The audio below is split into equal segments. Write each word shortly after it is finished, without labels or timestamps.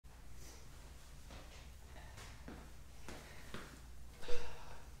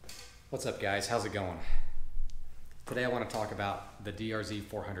What's up, guys? How's it going? Today I want to talk about the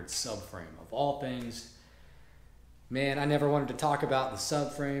DR-Z400 subframe. Of all things, man, I never wanted to talk about the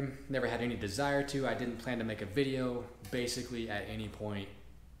subframe, never had any desire to. I didn't plan to make a video basically at any point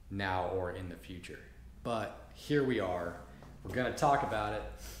now or in the future. But here we are. We're going to talk about it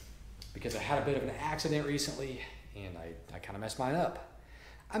because I had a bit of an accident recently and I kind of messed mine up.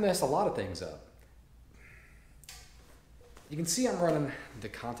 I messed a lot of things up. You can see I'm running the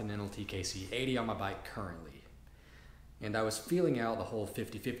Continental TKC 80 on my bike currently. And I was feeling out the whole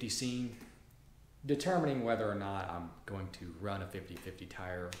 50-50 scene, determining whether or not I'm going to run a 50-50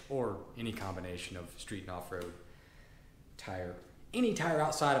 tire or any combination of street and off-road tire, any tire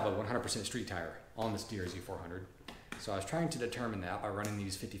outside of a 100% street tire on this DR-Z400. So I was trying to determine that by running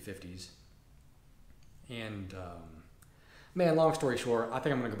these 50-50s. And man, long story short, I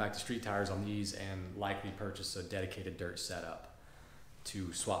think I'm going to go back to street tires on these and likely purchase a dedicated dirt setup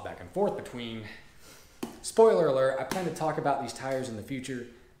to swap back and forth between. Spoiler alert, I plan to talk about these tires in the future.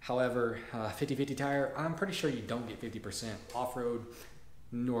 However, 50-50 tire, I'm pretty sure you don't get 50% off-road,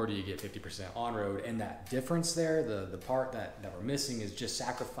 nor do you get 50% on-road. And that difference there, the part that we're missing, is just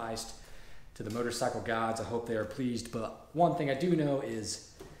sacrificed to the motorcycle gods. I hope they are pleased. But one thing I do know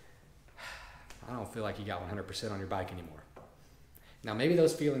is I don't feel like you got 100% on your bike anymore. Now, maybe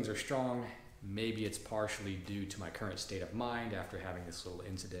those feelings are strong. Maybe it's partially due to my current state of mind after having this little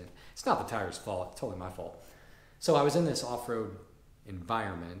incident. It's not the tire's fault, it's totally my fault. So I was in this off-road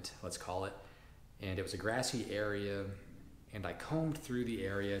environment, let's call it, and it was a grassy area, and I combed through the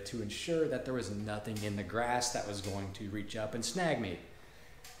area to ensure that there was nothing in the grass that was going to reach up and snag me.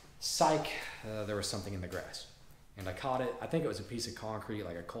 Psych, there was something in the grass. And I caught it. I think it was a piece of concrete,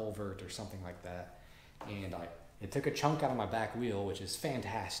 like a culvert or something like that. And it took a chunk out of my back wheel, which is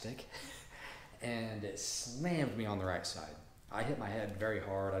fantastic, and it slammed me on the right side. I hit my head very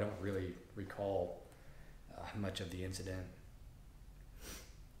hard. I don't really recall much of the incident.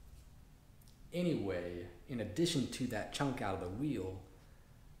 Anyway, in addition to that chunk out of the wheel,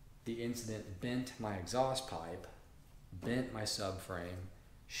 the incident bent my exhaust pipe, bent my subframe,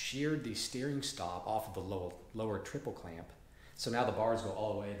 sheared the steering stop off of the lower triple clamp. So now the bars go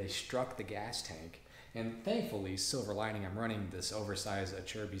all the way. They struck the gas tank. And thankfully, silver lining, I'm running this oversized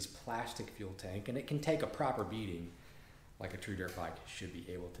Acerbis plastic fuel tank, and it can take a proper beating like a true dirt bike should be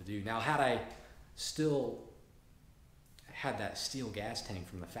able to do. Now, had I still had that steel gas tank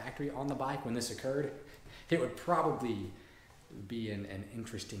from the factory on the bike when this occurred, it would probably be in an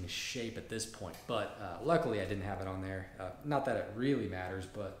interesting shape at this point. But luckily, I didn't have it on there. Not that it really matters,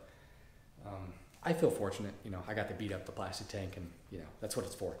 but I feel fortunate. You know, I got to beat up the plastic tank, and you know that's what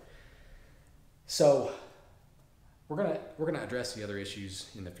it's for. So we're gonna address the other issues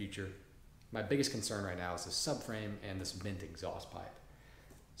in the future. My biggest concern right now is the subframe and this bent exhaust pipe.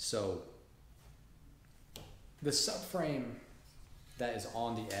 So the subframe that is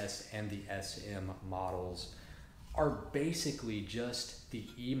on the S and the SM models are basically just the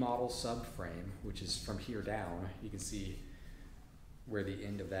E model subframe, which is from here down. You can see where the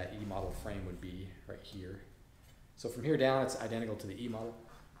end of that E model frame would be right here. So from here down, it's identical to the E model.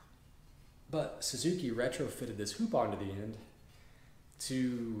 But Suzuki retrofitted this hoop onto the end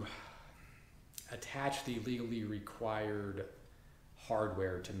to attach the legally required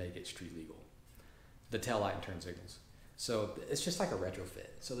hardware to make it street legal. The taillight and turn signals. So it's just like a retrofit.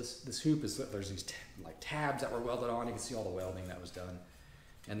 So this hoop is, there's these like tabs that were welded on. You can see all the welding that was done.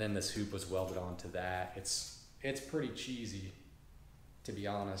 And then this hoop was welded onto that. It's pretty cheesy, to be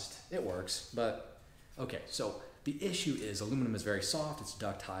honest. It works, but okay, so the issue is aluminum is very soft, it's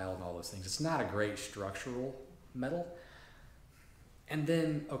ductile and all those things. It's not a great structural metal. And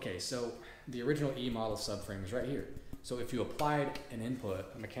then, okay, so the original E model subframe is right here. So if you applied an input,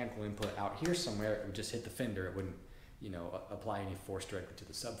 a mechanical input out here somewhere, it would just hit the fender. It wouldn't, you know, apply any force directly to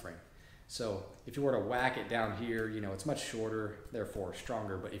the subframe. So if you were to whack it down here, you know, it's much shorter, therefore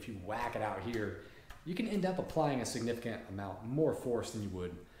stronger. But if you whack it out here, you can end up applying a significant amount more force than you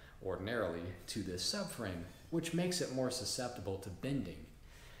would ordinarily to this subframe, which makes it more susceptible to bending.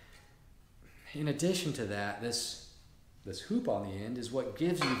 In addition to that, this hoop on the end is what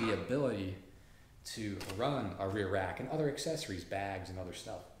gives you the ability to run a rear rack and other accessories, bags and other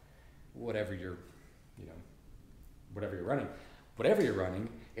stuff, whatever you're running. Whatever you're running,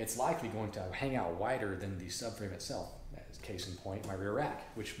 it's likely going to hang out wider than the subframe itself. As case in point, my rear rack,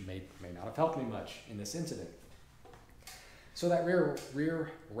 which may not have helped me much in this incident. So that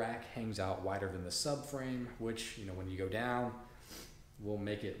rear rack hangs out wider than the subframe, which, you know, when you go down, will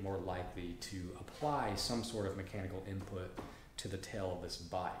make it more likely to apply some sort of mechanical input to the tail of this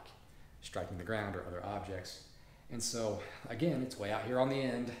bike, striking the ground or other objects. And so, again, it's way out here on the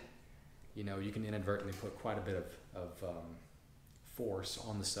end. you know, you can inadvertently put quite a bit of force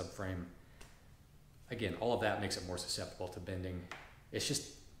on the subframe. Again, all of that makes it more susceptible to bending. It's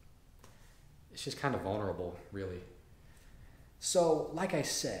just kind of vulnerable, really. So, like I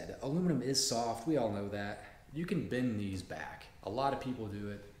said, aluminum is soft. We all know that. You can bend these back. A lot of people do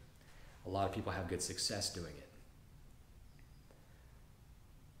it. A lot of people have good success doing it.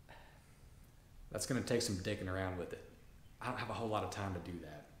 That's going to take some dicking around with it. I don't have a whole lot of time to do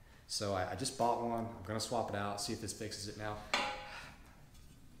that. So I just bought one. I'm going to swap it out, see if this fixes it now.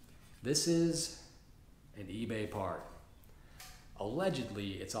 This is an eBay part.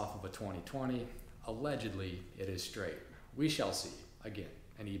 Allegedly, it's off of a 2020. Allegedly, it is straight. We shall see. Again,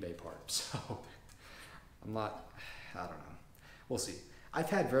 an eBay part. So I don't know. We'll see. I've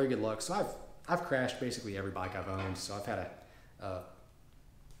had very good luck. So I've crashed basically every bike I've owned. So I've had a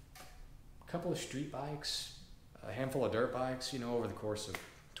couple of street bikes, a handful of dirt bikes, you know, over the course of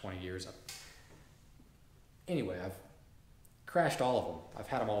 20 years. Anyway, I've crashed all of them. I've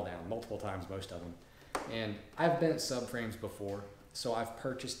had them all down multiple times, most of them. And I've bent subframes before. So I've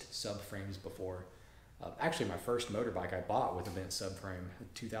purchased subframes before. Actually, my first motorbike I bought with a bent subframe, a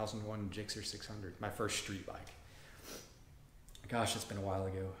 2001 DR-Z400, my first street bike. Gosh, it's been a while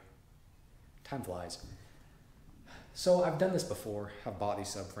ago. Time flies. So I've done this before. I've bought these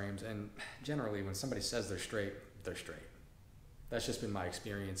subframes, and generally when somebody says they're straight, they're straight. That's just been my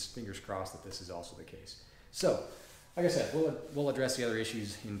experience. Fingers crossed that this is also the case. So, like I said, we'll address the other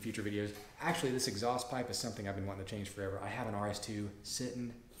issues in future videos. Actually, this exhaust pipe is something I've been wanting to change forever. I have an RS2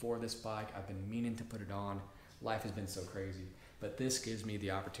 sitting for this bike. I've been meaning to put it on. Life has been so crazy, but this gives me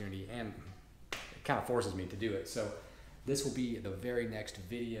the opportunity, and it kind of forces me to do it. So this will be the very next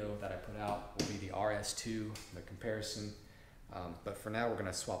video that I put out, will be the RS2, the comparison. But for now, we're going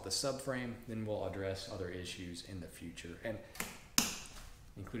to swap the subframe, then we'll address other issues in the future, and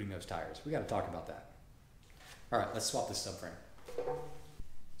including those tires. We got to talk about that. All right, let's swap this subframe.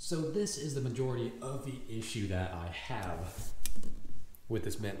 So this is the majority of the issue that I have with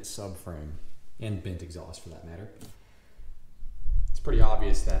this bent subframe, and bent exhaust for that matter. It's pretty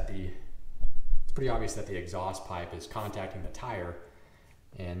obvious that the exhaust pipe is contacting the tire,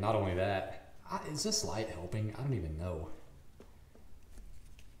 and not only that, is this light helping? I don't even know.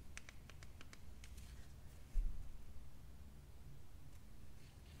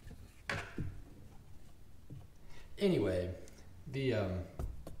 Anyway, the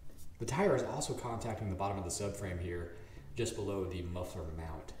tire is also contacting the bottom of the subframe here, just below the muffler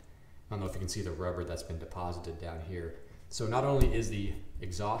mount. I don't know if you can see the rubber that's been deposited down here. So not only is the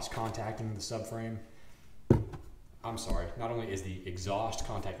exhaust contacting the subframe, not only is the exhaust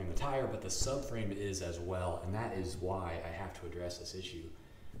contacting the tire, but the subframe is as well, and that is why I have to address this issue.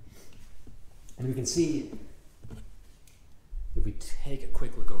 And we can see, if we take a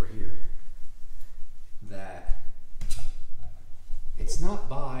quick look over here, that it's not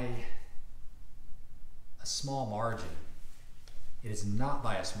by a small margin. It is not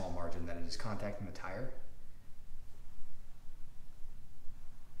by a small margin that it is contacting the tire.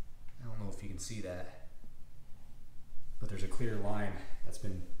 I don't know if you can see that, but there's a clear line that's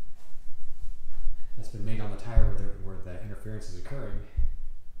been made on the tire where the interference is occurring.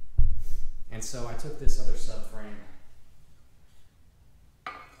 And so I took this other subframe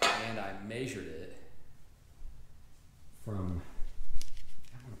and I measured it from,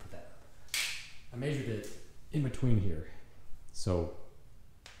 I want to put that up. I measured it in between here. So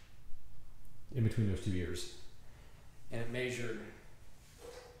in between those two ears. And it measured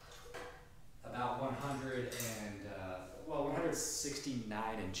about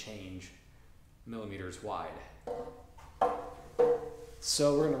 169 and change millimeters wide.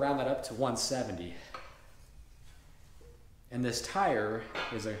 So we're going to round that up to 170. And this tire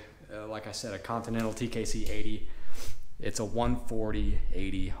is like I said, a Continental TKC 80. It's a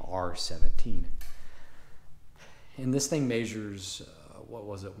 140/80 R17. And this thing measures, what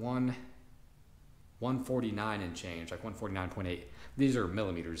was it, 149 and change, like 149.8. These are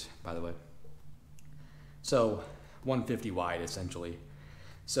millimeters, by the way. So 150 wide, essentially.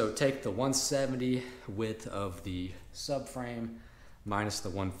 So take the 170 width of the subframe minus the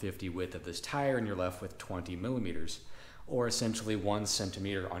 150 width of this tire, and you're left with 20 millimeters, or essentially 1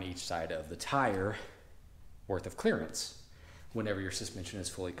 centimeter on each side of the tire worth of clearance whenever your suspension is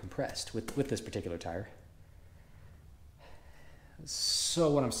fully compressed with this particular tire.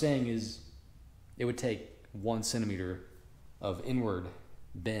 So what I'm saying is it would take 1 centimeter of inward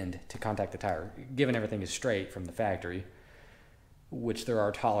bend to contact the tire. Given everything is straight from the factory, which there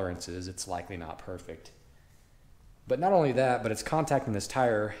are tolerances, it's likely not perfect. But not only that, but it's contacting this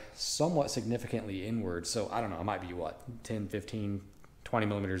tire somewhat significantly inward. So I don't know, it might be what, 10, 15, 20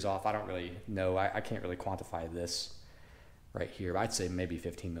 millimeters off. I don't really know. I can't really quantify this right here, but I'd say maybe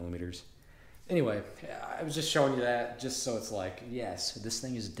 15 millimeters. Anyway, I was just showing you that just so it's like, yes, this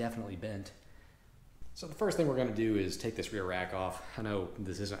thing is definitely bent. So the first thing we're going to do is take this rear rack off. I know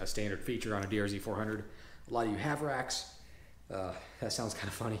this isn't a standard feature on a DR-Z400. A lot of you have racks. That sounds kind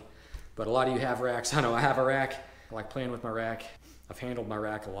of funny, but a lot of you have racks. I know I have a rack. I like playing with my rack. I've handled my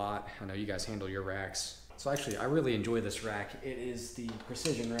rack a lot. I know you guys handle your racks. So actually, I really enjoy this rack. It is the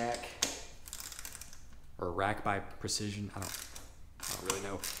Precision rack, or Rack by Precision. I don't really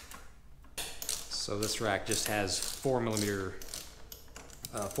know. So this rack just has 4 millimeter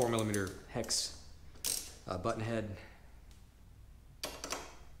hex button head,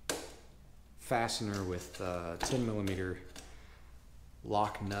 fastener with 10 millimeter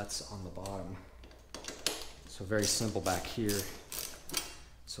lock nuts on the bottom. So very simple back here.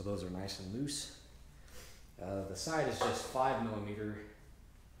 So those are nice and loose. The side is just 5 millimeter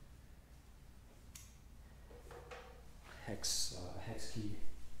hex key.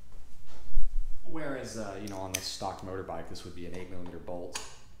 Whereas, you know, on the stock motorbike, this would be an 8 millimeter bolt.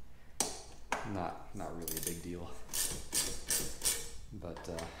 Not really a big deal. But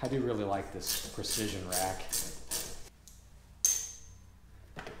I do really like this Precision rack.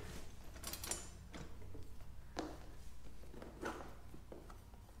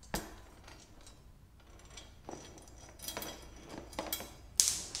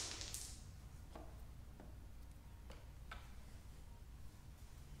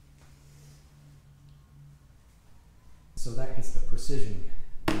 So that gets the Precision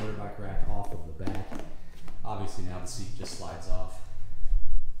motorbike rack off of the back. Obviously now the seat just slides off.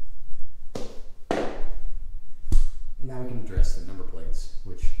 Now we can address the number plates,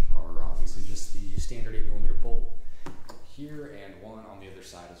 which are obviously just the standard 8 millimeter bolt here and one on the other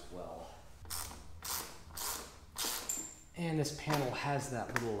side as well. And this panel has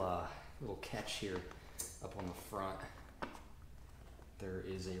that little catch here up on the front. There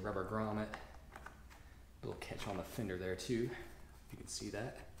is a rubber grommet. Little catch on the fender there too, if you can see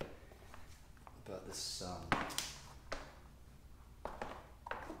that. But this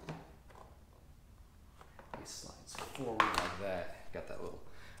it slides forward like that. Got that little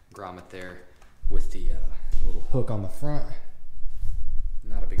grommet there with the little hook on the front.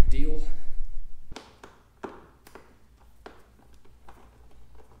 Not a big deal.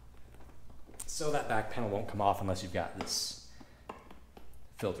 So that back panel won't come off unless you've got this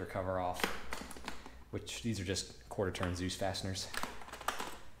filter cover off, which these are just quarter turn Zeus fasteners.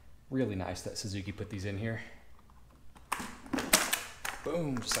 Really nice that Suzuki put these in here.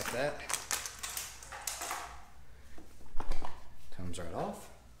 Boom, just like that. Comes right off.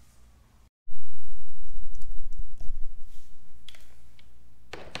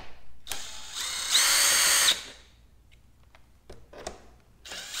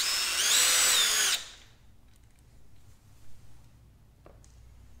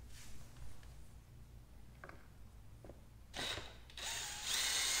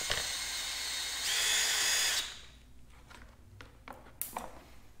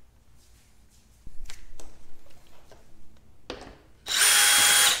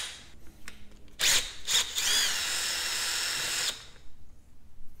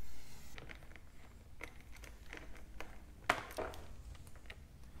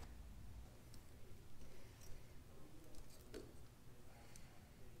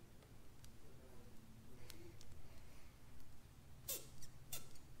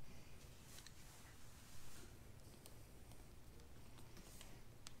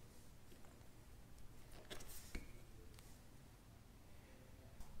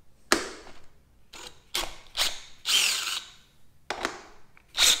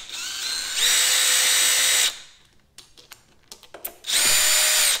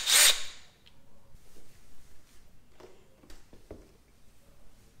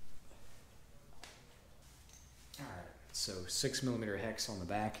 So 6 millimeter hex on the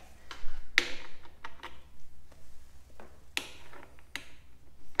back.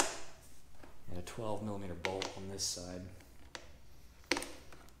 And a 12 millimeter bolt on this side.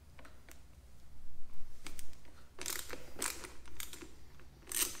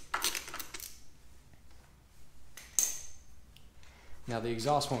 Now the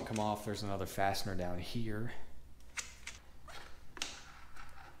exhaust won't come off. There's another fastener down here.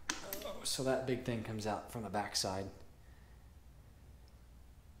 So that big thing comes out from the back side.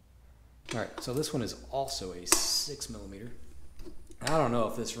 All right, so this one is also a 6 millimeter. I don't know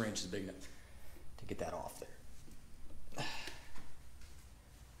if this wrench is big enough to get that off there.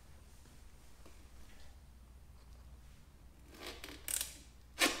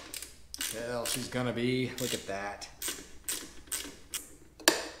 Well, she's gonna be, look at that.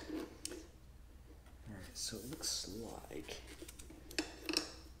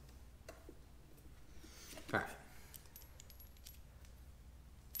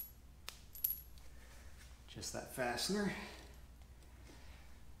 just that fastener.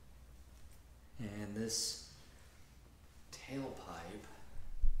 And this tailpipe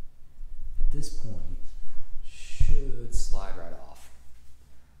at this point should slide right off.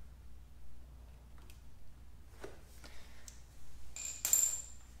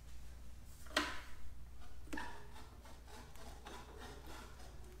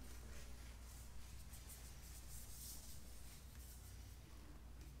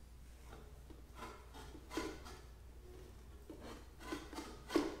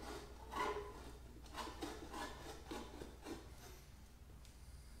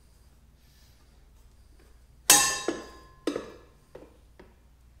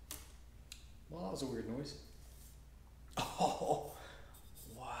 Well, that was a weird noise. Oh,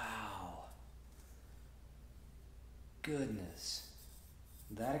 wow. Goodness.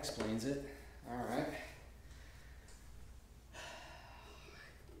 That explains it. All right.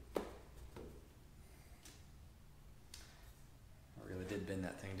 I really did bend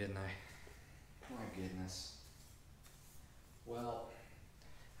that thing, didn't I? My goodness. Well,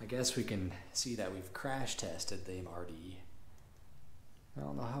 I guess we can see that we've crash tested the MRD. I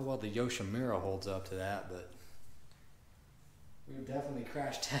don't know how well the Yoshimura holds up to that, but we've definitely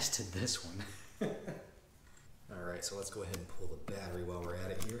crash tested this one. Alright, so let's go ahead and pull the battery while we're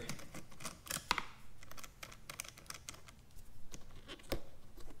at it here.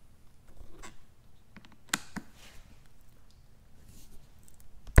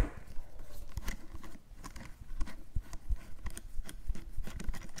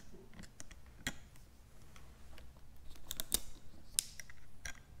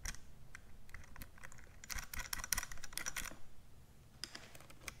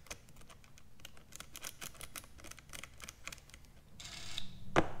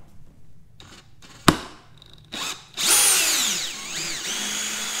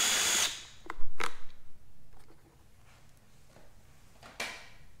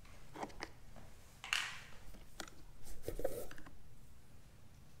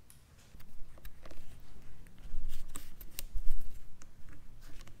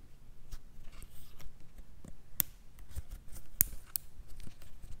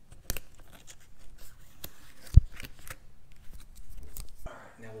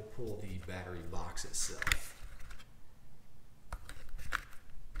 Now we'll pull the battery box itself.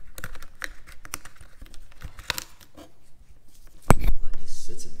 It just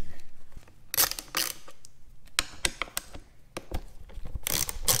sits in there.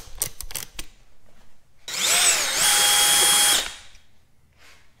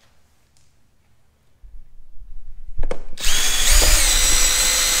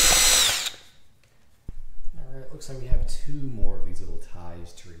 Alright, looks like we have two more of these little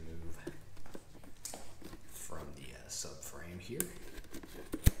ties to remove from the subframe here.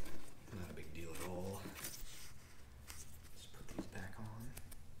 Not a big deal at all. Just put these back on.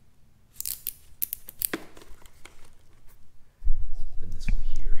 Then this one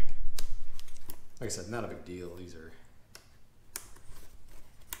here. Like I said, not a big deal. These are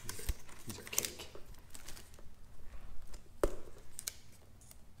cake.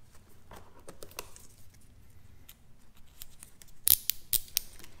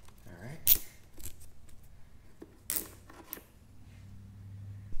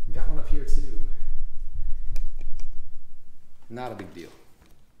 Got one up here too. Not a big deal.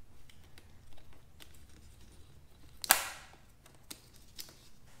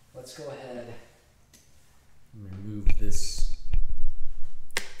 Let's go ahead and remove this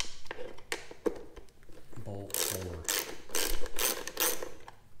bolt for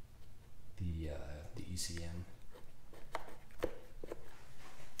the ECM.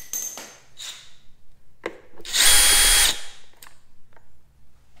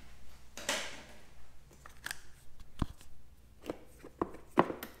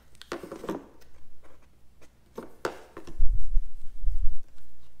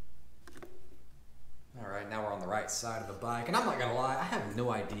 Now we're on the right side of the bike, and I'm not gonna lie, I have no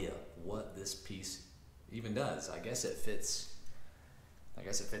idea what this piece even does. I guess it fits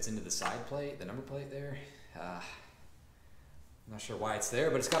into the side plate, the number plate there. I'm not sure why it's there,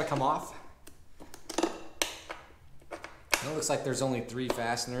 but it's got to come off. And it looks like there's only 3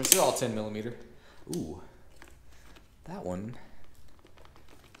 fasteners. They're all 10mm. Ooh, that one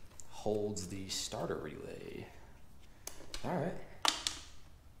holds the starter relay. All right.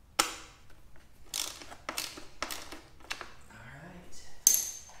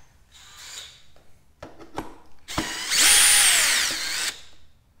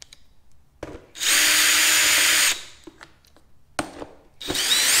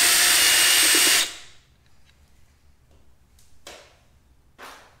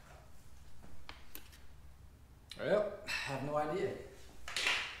 idea.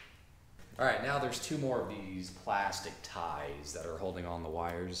 All right, now there's two more of these plastic ties that are holding on the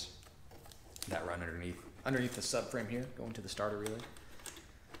wires that run underneath the subframe here, going to the starter relay.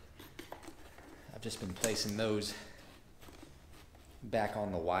 I've just been placing those back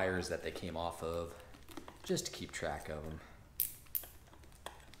on the wires that they came off of, just to keep track of them.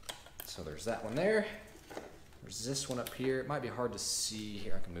 So there's that one there. There's this one up here. It might be hard to see.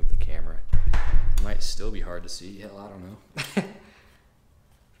 Here, I can move the camera. It might still be hard to see. Hell, I don't know.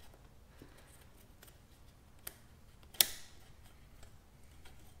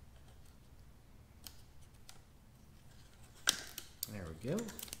 There we go.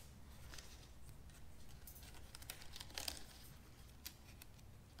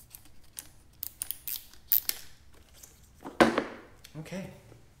 Okay.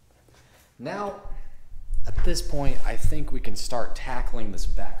 Now, at this point, I think we can start tackling this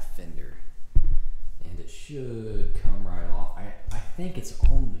back fender. And it should come right off. I think it's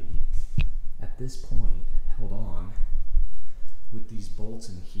only, at this point, held on with these bolts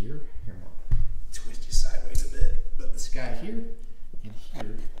in here. Here, I'll twist you sideways a bit. But this guy here and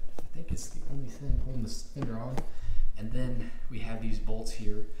here, I think it's the only thing holding this fender on. And then we have these bolts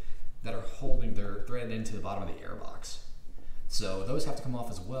here that are holding, they're threaded into the bottom of the airbox. So those have to come off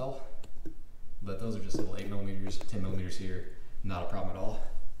as well. But those are just little 8mm, 10mm here. Not a problem at all.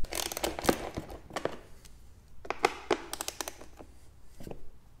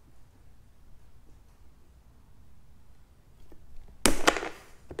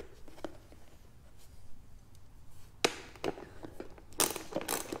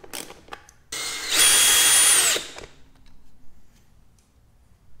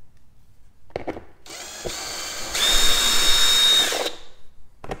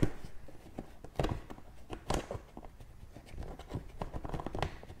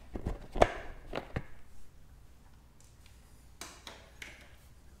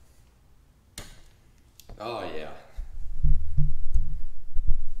 Oh yeah.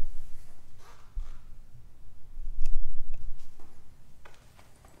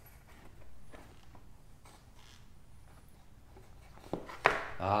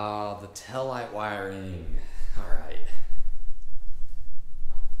 Ah, the tail light wiring. All right.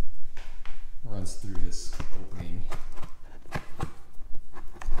 Runs through this opening.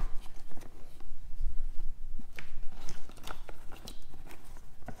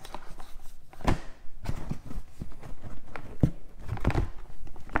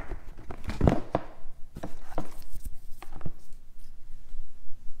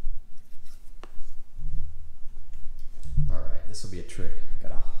 This will be a trick. I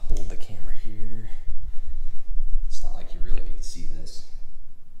gotta hold the camera here. It's not like you really need to see this.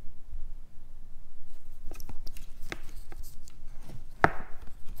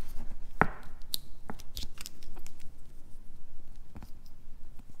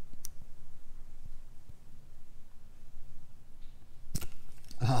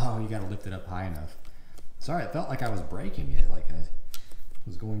 Oh, you gotta lift it up high enough. Sorry, it felt like I was breaking it, like I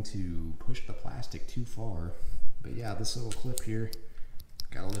was going to push the plastic too far. But yeah, this little clip here,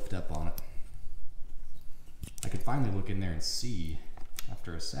 gotta lift up on it. I could finally look in there and see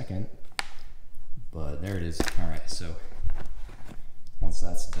after a second, but there it is. All right, so once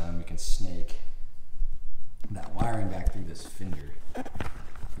that's done, we can snake that wiring back through this fender.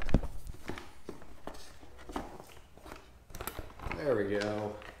 There we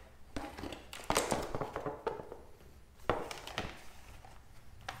go.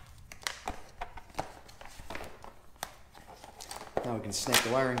 Now we can snake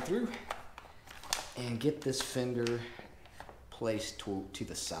the wiring through and get this fender placed to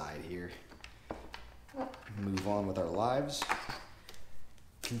the side here. Move on with our lives.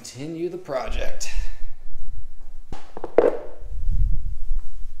 Continue the project.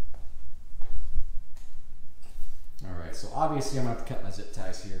 Alright, so obviously I'm going to have to cut my zip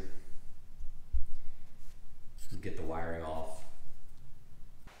ties here and get the wiring off.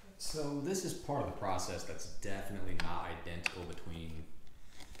 So this is part of the process that's definitely not identical between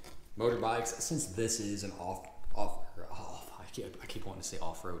motorbikes. Since this is an I keep wanting to say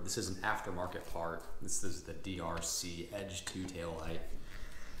off-road. This is an aftermarket part. This is the DR-Z Edge 2 tail light.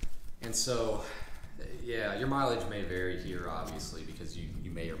 And so, yeah, your mileage may vary here, obviously, because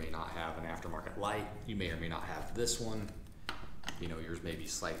you may or may not have an aftermarket light. You may or may not have this one. You know, yours may be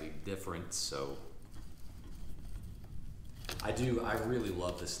slightly different, so I really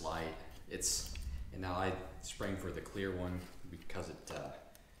love this light. And now I sprang for the clear one because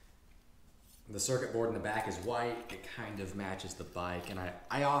the circuit board in the back is white. It kind of matches the bike, and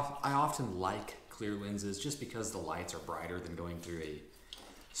I often like clear lenses just because the lights are brighter than going through a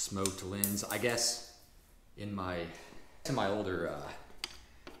smoked lens. I guess in my To my older,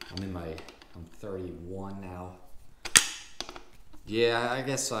 I'm 31 now. Yeah, I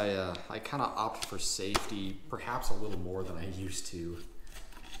guess I kind of opt for safety, perhaps a little more than I used to.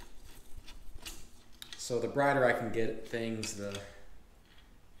 So the brighter I can get things, oh,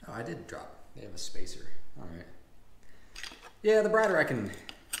 I did drop. They have a spacer. All right. Yeah, the brighter I can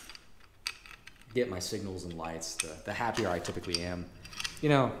get my signals and lights, the happier I typically am. You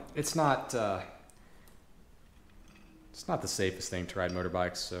know, it's not the safest thing to ride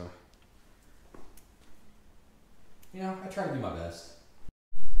motorbikes, so you know, I try to do my best.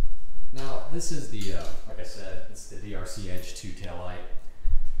 Now, this is the, like I said, it's the DR-Z Edge 2 taillight.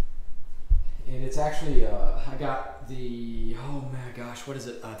 And it's actually, I got the, oh my gosh, what is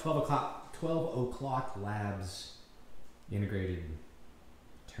it? 12 o'clock Labs integrated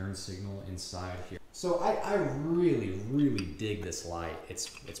turn signal inside here. So I really, really dig this light.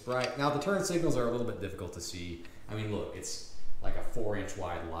 It's bright. Now the turn signals are a little bit difficult to see. I mean, look, it's like a 4-inch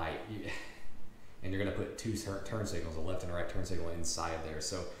wide light. And you're gonna put two turn signals, a left and a right turn signal inside there.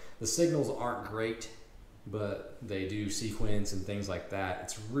 So the signals aren't great, but they do sequence and things like that.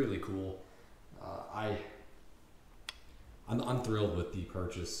 It's really cool. I'm thrilled with the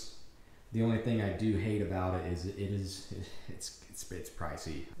purchase. The only thing I do hate about it is it's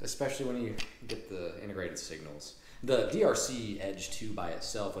pricey, especially when you get the integrated signals. The DR-Z Edge 2 by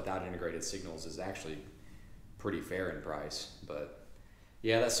itself without integrated signals is actually pretty fair in price, but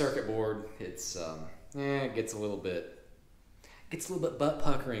yeah, that circuit board, it gets a little bit butt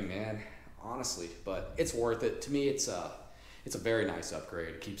puckering, man, honestly, but it's worth it. To me, it's a very nice upgrade.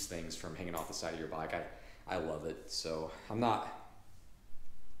 It keeps things from hanging off the side of your bike. I love it, so I'm not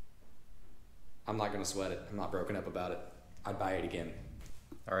gonna sweat it. I'm not broken up about it. I'd buy it again.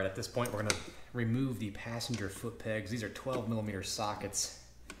 All right, at this point, we're gonna remove the passenger foot pegs. These are 12mm sockets,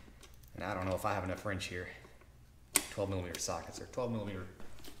 and I don't know if I have enough wrench here. 12mm sockets or 12mm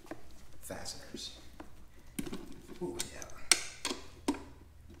fasteners. Ooh, yeah.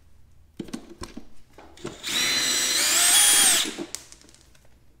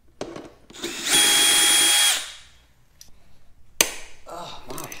 Oh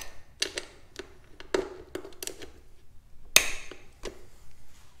my.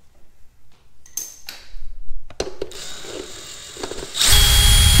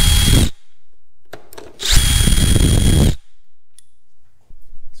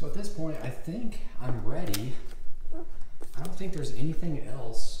 So at this point, I think I'm ready. I don't think there's anything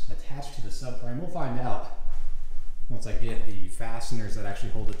else attached to the subframe. We'll find out once I get the fasteners that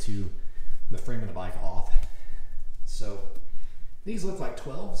actually hold it to the frame of the bike off. So these look like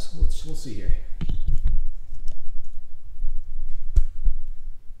 12s. We'll see here.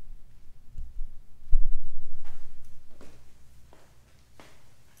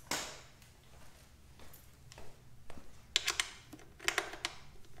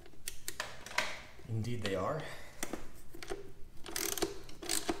 Indeed they are.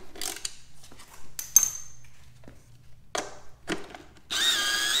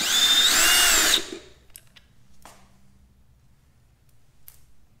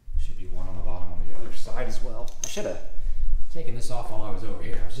 Should be one on the bottom on the other side as well. I should have taken this off while I was over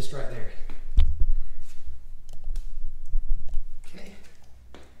here. I was just right there. Okay.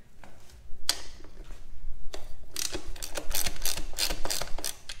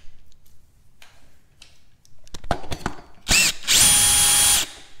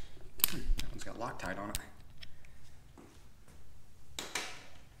 Loctite on it.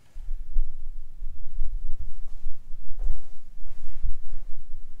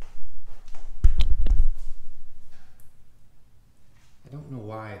 I don't know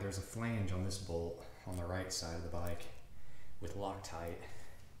why there's a flange on this bolt on the right side of the bike with Loctite,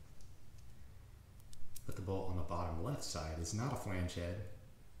 but the bolt on the bottom left side is not a flange head.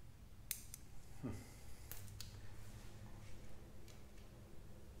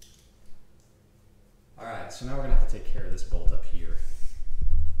 Alright, so now we're going to have to take care of this bolt up here.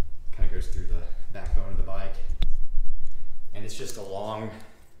 Kind of goes through the backbone of the bike. And it's just a long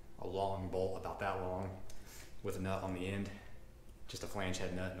bolt, about that long, with a nut on the end. Just a flange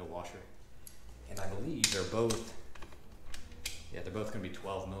head nut, no washer. And I believe they're both going to be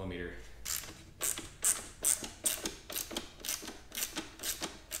 12mm.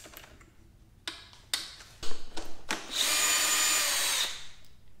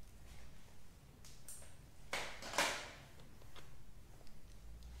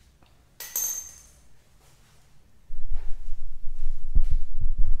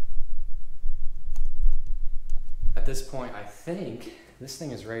 At this point, I think this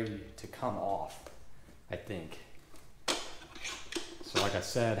thing is ready to come off, I think. So like I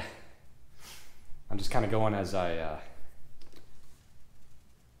said, I'm just kind of going as I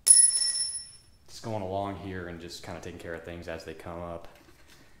going along here and just kind of taking care of things as they come up.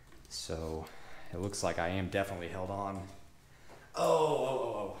 So it looks like I am definitely held on.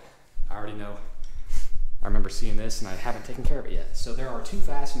 Oh. I already know. I remember seeing this and I haven't taken care of it yet. So there are two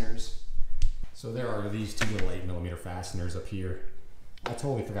fasteners. So there are these two little 8mm fasteners up here. I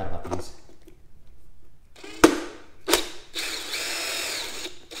totally forgot about these.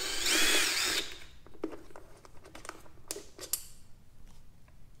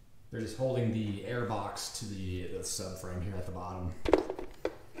 They're just holding the air box to the subframe here at the bottom.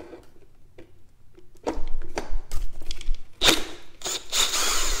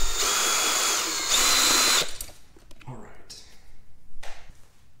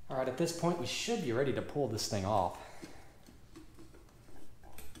 All right, at this point, we should be ready to pull this thing off.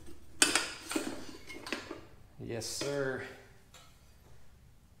 Yes, sir.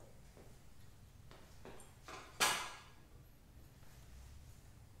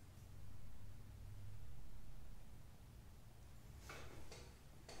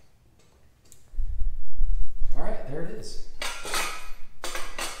 All right, there it is.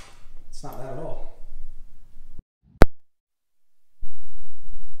 It's not bad at all.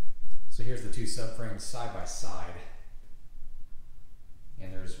 So here's the two subframes side by side.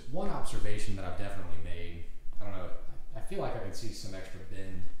 And there's one observation that I've definitely made. I don't know, I feel like I can see some extra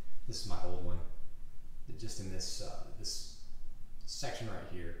bend. This is my old one. Just in this, this section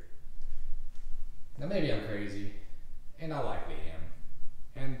right here. Now maybe I'm crazy, and I likely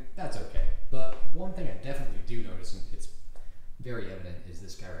am. And that's okay. But one thing I definitely do notice, and it's very evident, is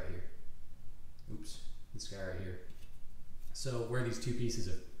this guy right here. Oops, this guy right here. So where these two pieces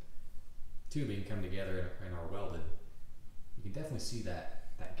of tubing come together and are welded, you can definitely see that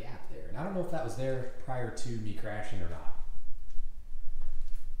gap there. And I don't know if that was there prior to me crashing or not,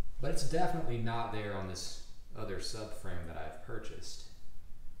 but it's definitely not there on this other subframe that I've purchased.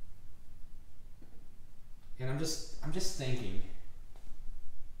 And I'm just thinking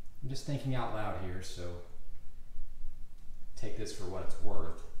out loud here, so take this for what it's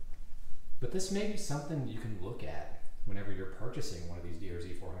worth. But this may be something you can look at whenever you're purchasing one of these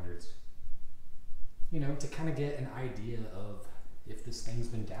DR-Z400s. You know, to kind of get an idea of if this thing's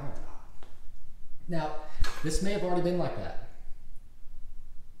been down or not. Now, this may have already been like that.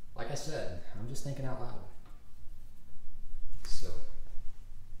 Like I said, I'm just thinking out loud. So,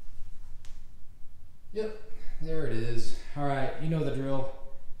 yep, there it is. All right, you know the drill.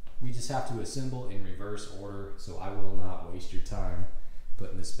 We just have to assemble in reverse order, so I will not waste your time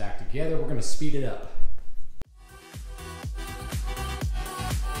putting this back together. We're gonna speed it up.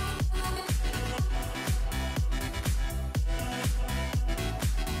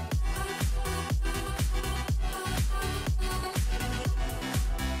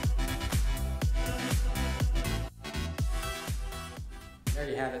 There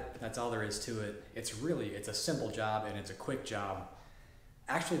you have it. That's all there is to it. It's a simple job and it's a quick job.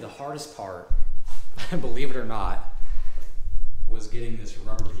 Actually, the hardest part, believe it or not, was getting this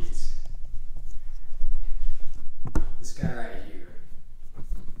rubber piece. This guy right here.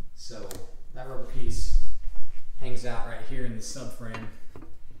 So that rubber piece hangs out right here in the subframe,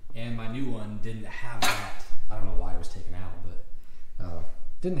 and my new one didn't have that. I don't know why it was taken out, but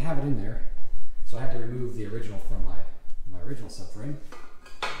didn't have it in there. So I had to remove the original from my original subframe.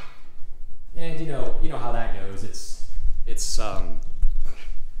 And you know how that goes.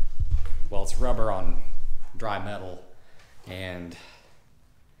 Well, it's rubber on dry metal, and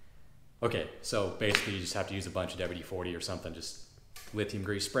okay, so basically you just have to use a bunch of WD-40 or something, just lithium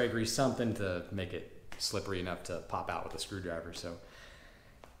grease, spray grease, something to make it slippery enough to pop out with a screwdriver. So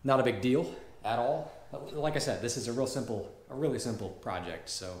not a big deal at all. Like I said, this is a really simple project.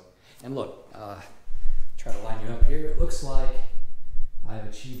 So, and look, try to line you up here. It looks like I've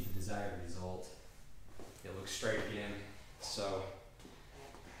achieved the desired result. It looks straight again. So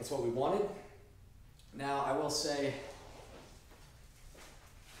that's what we wanted. Now I will say,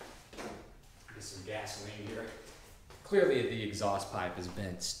 get some gasoline here. Clearly the exhaust pipe is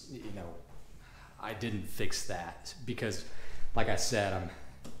bent. You know, I didn't fix that because, like I said, I'm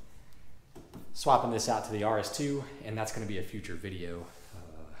swapping this out to the RS2, and that's going to be a future video,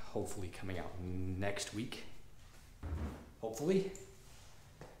 hopefully coming out next week. Hopefully.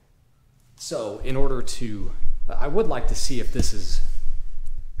 So in order to, I would like to see if this is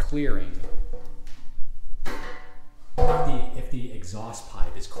clearing, if the exhaust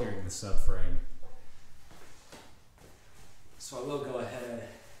pipe is clearing the subframe. So I will go ahead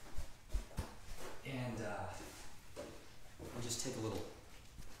and I'll just take a little,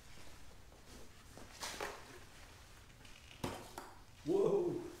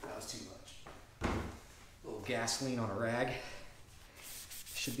 whoa, that was too much. A little gasoline on a rag.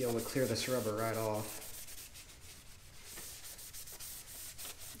 Should be able to clear this rubber right off.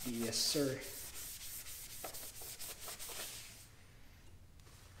 Yes, sir.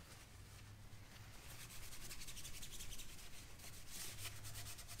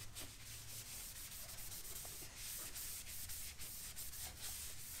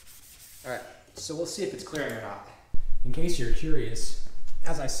 All right, so we'll see if it's clearing or not. In case you're curious,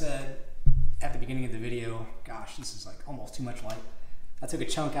 as I said at the beginning of the video, gosh, this is like almost too much light. I took a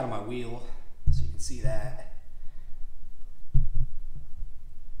chunk out of my wheel, so you can see that.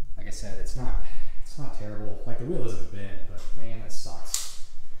 Like I said, it's not terrible. Like the wheel isn't bent, but man, that sucks.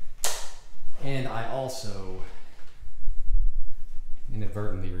 And I also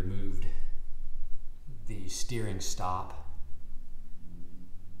inadvertently removed the steering stop.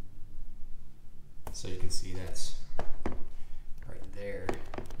 So you can see that's right there.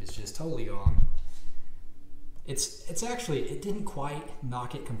 It's just totally gone. It's actually, it didn't quite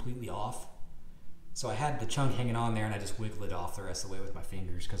knock it completely off. So I had the chunk hanging on there and I just wiggled it off the rest of the way with my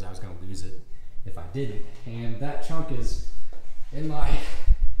fingers because I was gonna lose it if I didn't. And that chunk is in my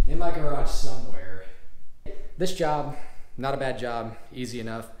garage somewhere. This job, not a bad job, easy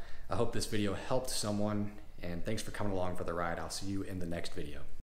enough. I hope this video helped someone, and thanks for coming along for the ride. I'll see you in the next video.